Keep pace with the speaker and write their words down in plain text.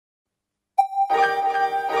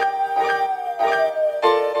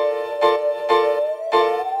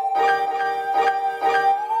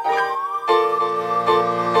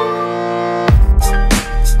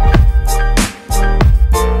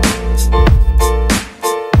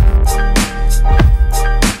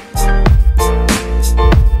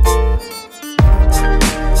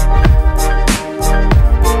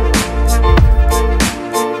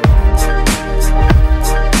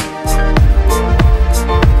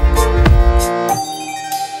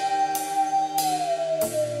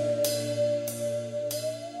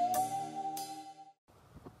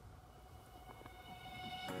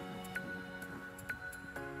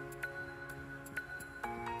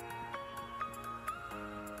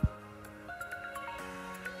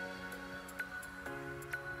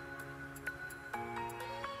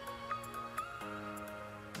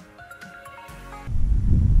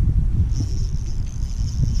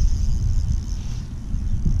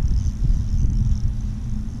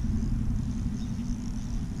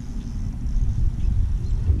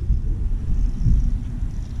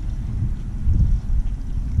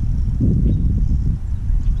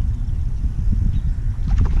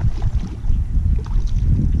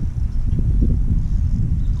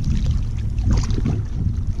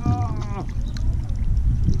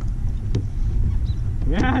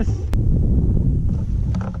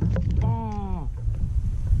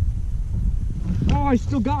I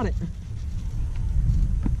still got it.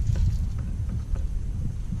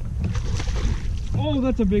 Oh,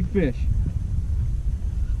 that's a big fish.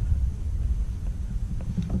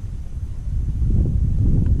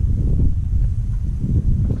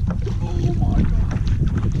 Oh my God.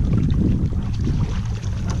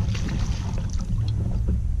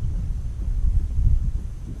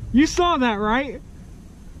 You saw that, right?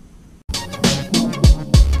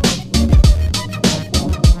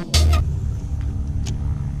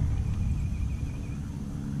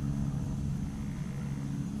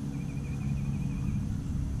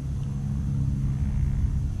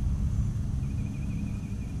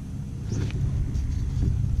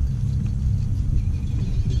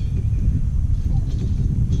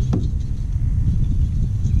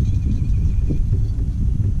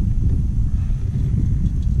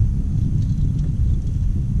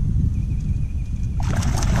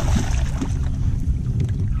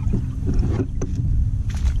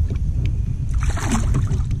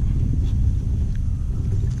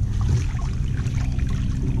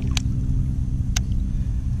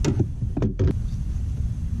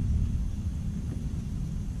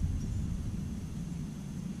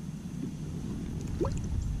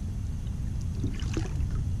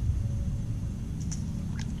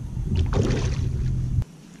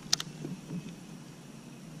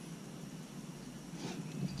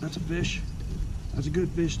 That's a fish. That's a good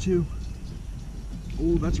fish too.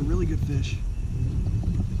 Oh, that's a really good fish.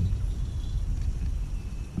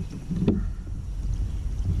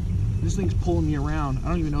 This thing's pulling me around. I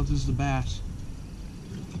don't even know if this is a bass.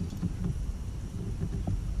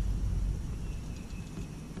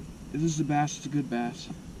 If this is a bass, it's a good bass.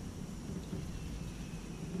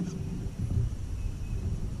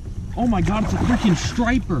 Oh my God, it's a freaking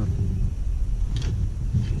striper.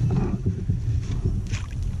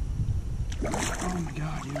 Oh my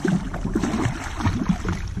God, dude.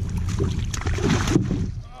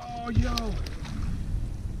 Oh, yo.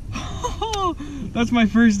 That's my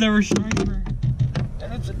first ever striper.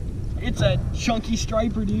 And it's a chunky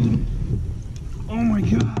striper, dude. Oh my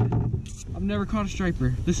God. I've never caught a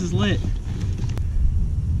striper. This is lit.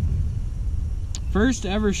 First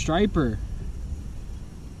ever striper.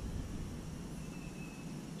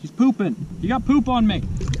 He's pooping. You got poop on me.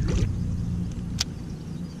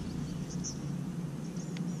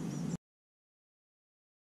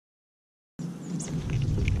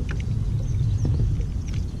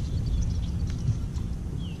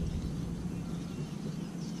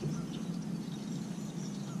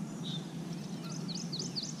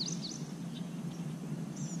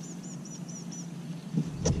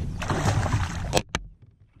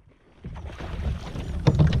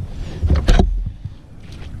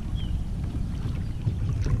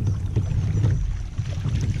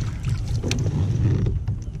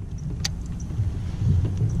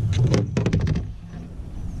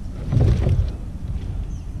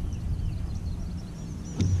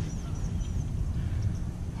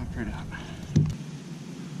 Right up.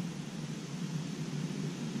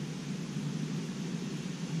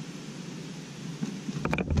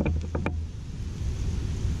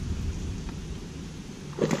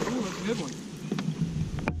 Oh, that's a good one.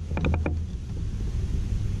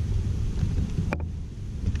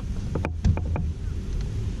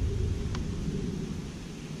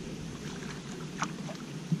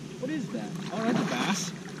 What is that? Oh, that's a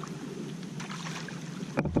bass.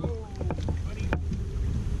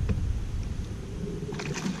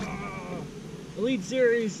 Elite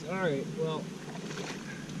Series. All right, well,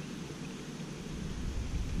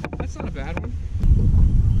 that's not a bad one.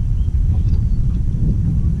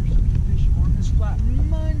 There's some fish on this flat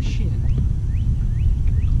munching.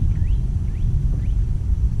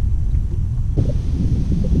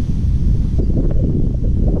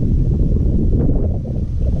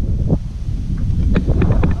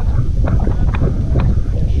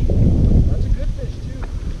 That's a good fish too.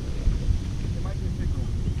 It might be a big one.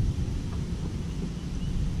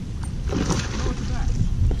 No, it's a bass.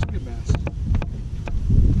 It's a good bass.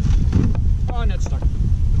 Oh, net stuck.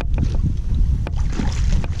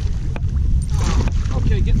 Oh,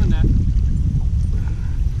 okay, get in the net.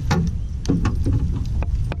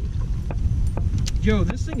 Yo,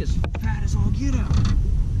 this thing is fat as all get out.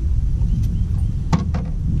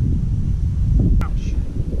 Ouch.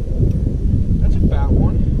 That's a fat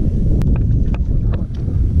one.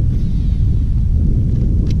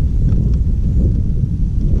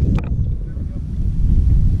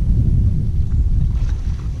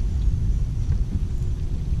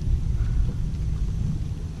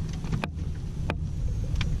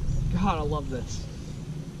 God, I love this.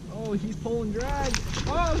 Oh, he's pulling drag.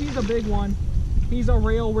 Oh, he's a big one. He's a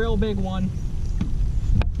real big one.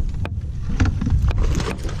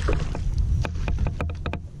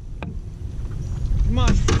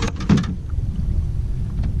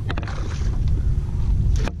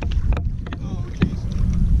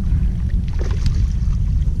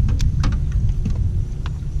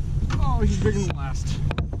 Oh, he's bigger than the last.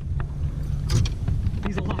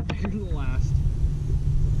 He's a lot bigger than the last.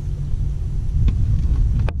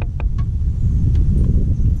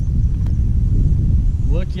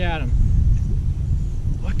 Look at him.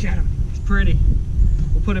 Look at him. He's pretty.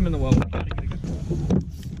 We'll put him in the well.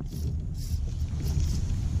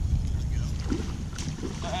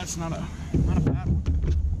 That's not a bad one.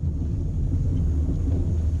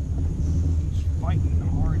 He's fighting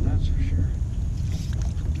hard, that's for sure.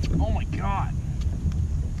 Oh my god.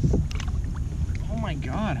 Oh my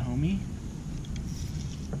god, homie.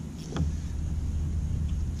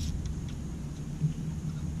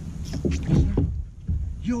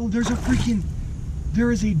 Yo,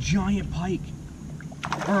 there is a giant pike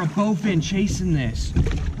or a bowfin chasing this.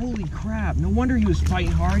 Holy crap, no wonder he was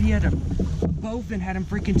fighting hard. He had a bowfin, had him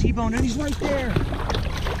freaking T-boned, and he's right there.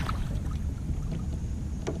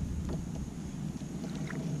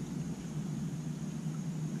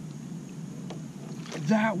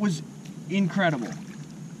 That was incredible.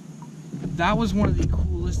 That was one of the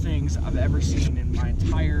coolest things I've ever seen in my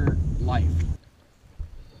entire life.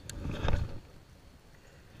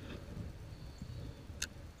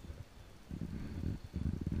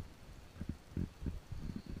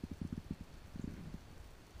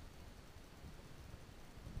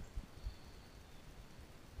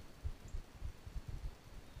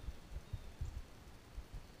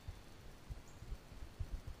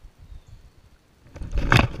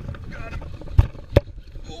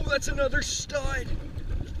 Oh, that's another stud.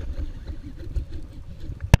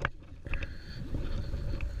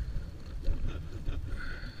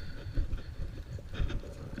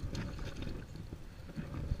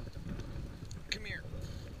 Come here.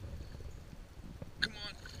 Come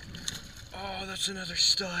on. Oh, that's another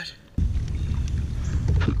stud.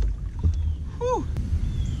 Whew.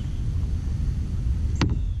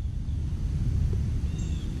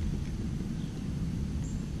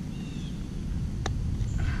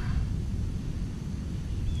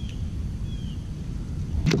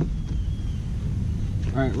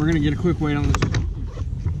 All right, we're gonna get a quick weight on this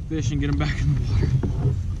fish and get him back in the water.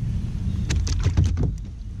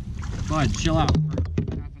 Bud, chill out for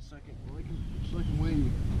half a second so I can weigh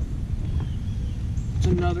you. It's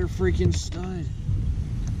another freaking stud.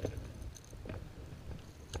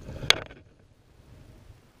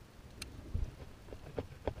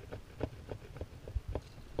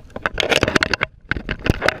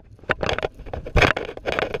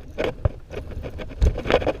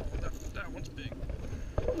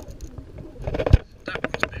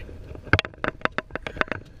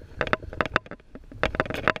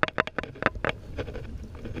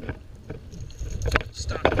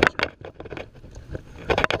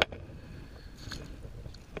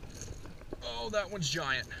 Oh, that one's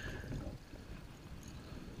giant.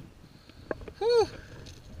 Whew.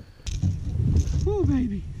 Whew,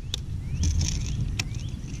 baby.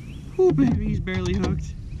 Whew, baby, he's barely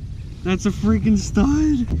hooked. That's a freaking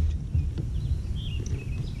stud.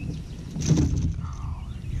 Oh,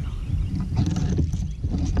 there you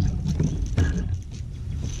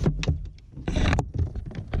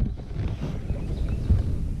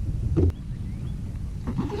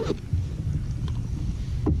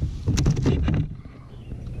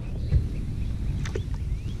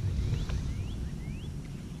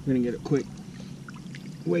I'm gonna get a quick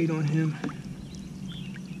weight on him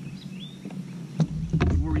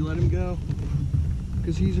before we let him go,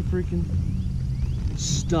 because he's a freaking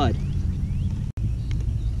stud.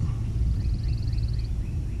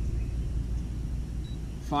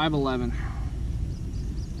 $5.11.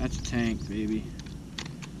 That's a tank, baby.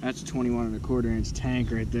 That's a 21¼ inch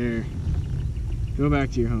tank right there. Go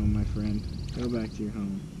back to your home, my friend. Go back to your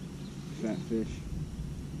home. Fat fish.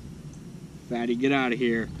 Fatty, get out of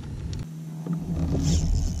here.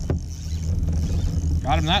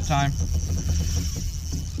 Got him that time.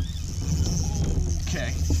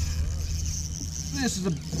 Okay. This is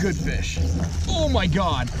a good fish. Oh my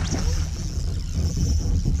God.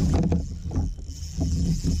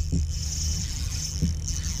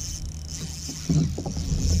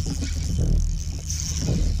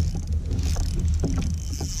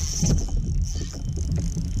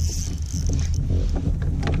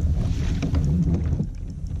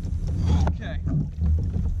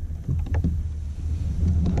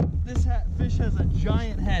 Fish has a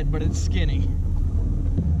giant head, but it's skinny.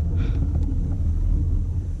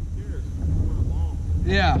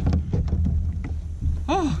 Yeah.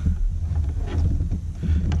 Oh.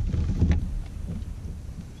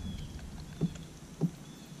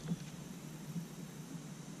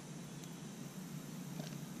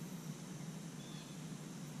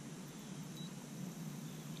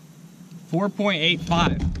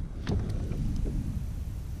 $4.85.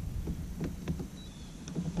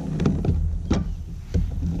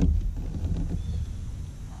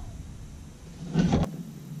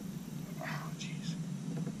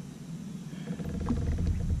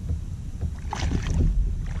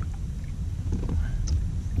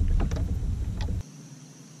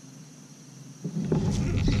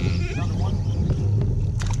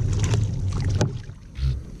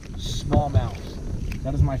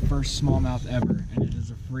 my first smallmouth ever, and it is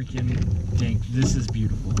a freaking dink. This is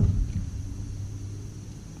beautiful.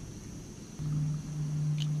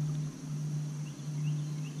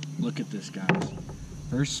 Look at this, guys.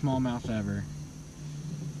 First smallmouth ever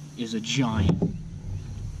is a giant.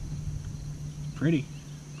 Pretty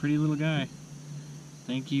little guy.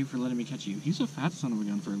 Thank you for letting me catch you. He's a fat son of a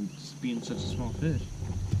gun for being such a small fish.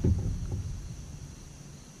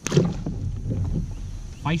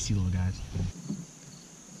 Feisty little guys.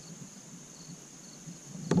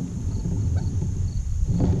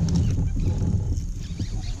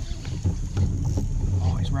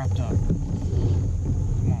 Oh, he's wrapped up.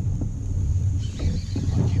 Come on.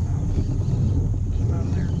 Come on, keep out. Keep out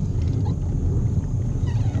of there.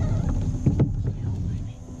 Stay on,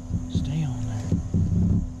 baby. Stay on there.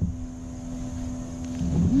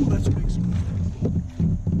 Ooh, that's a big spoon.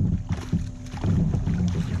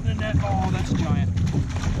 Get in the net. Oh, that's a giant.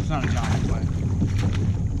 It's not a giant, but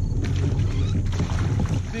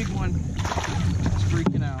big one. It's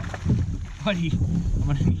freaking out. Buddy, I'm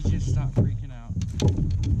gonna need you to stop freaking out.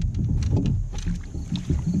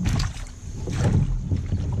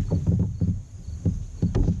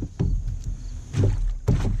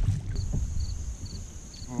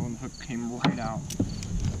 Oh, and the hook came right out.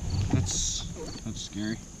 That's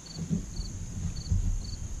scary.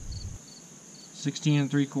 16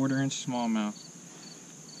 3/4 inch smallmouth.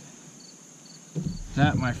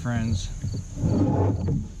 That, my friends,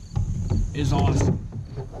 is awesome.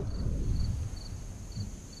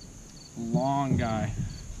 Long guy.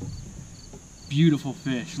 Beautiful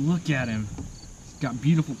fish. Look at him. He's got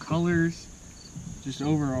beautiful colors. Just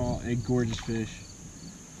overall a gorgeous fish.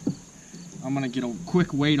 I'm gonna get a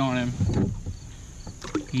quick weight on him.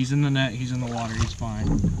 He's in the net, he's in the water, he's fine.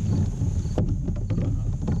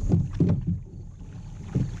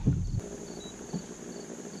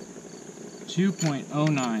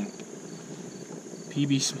 .09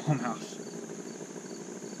 PB smallmouth.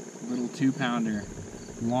 Little 2-pounder.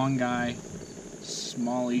 Long guy.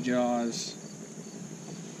 Smally jaws.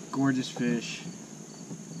 Gorgeous fish.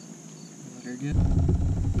 Let her get.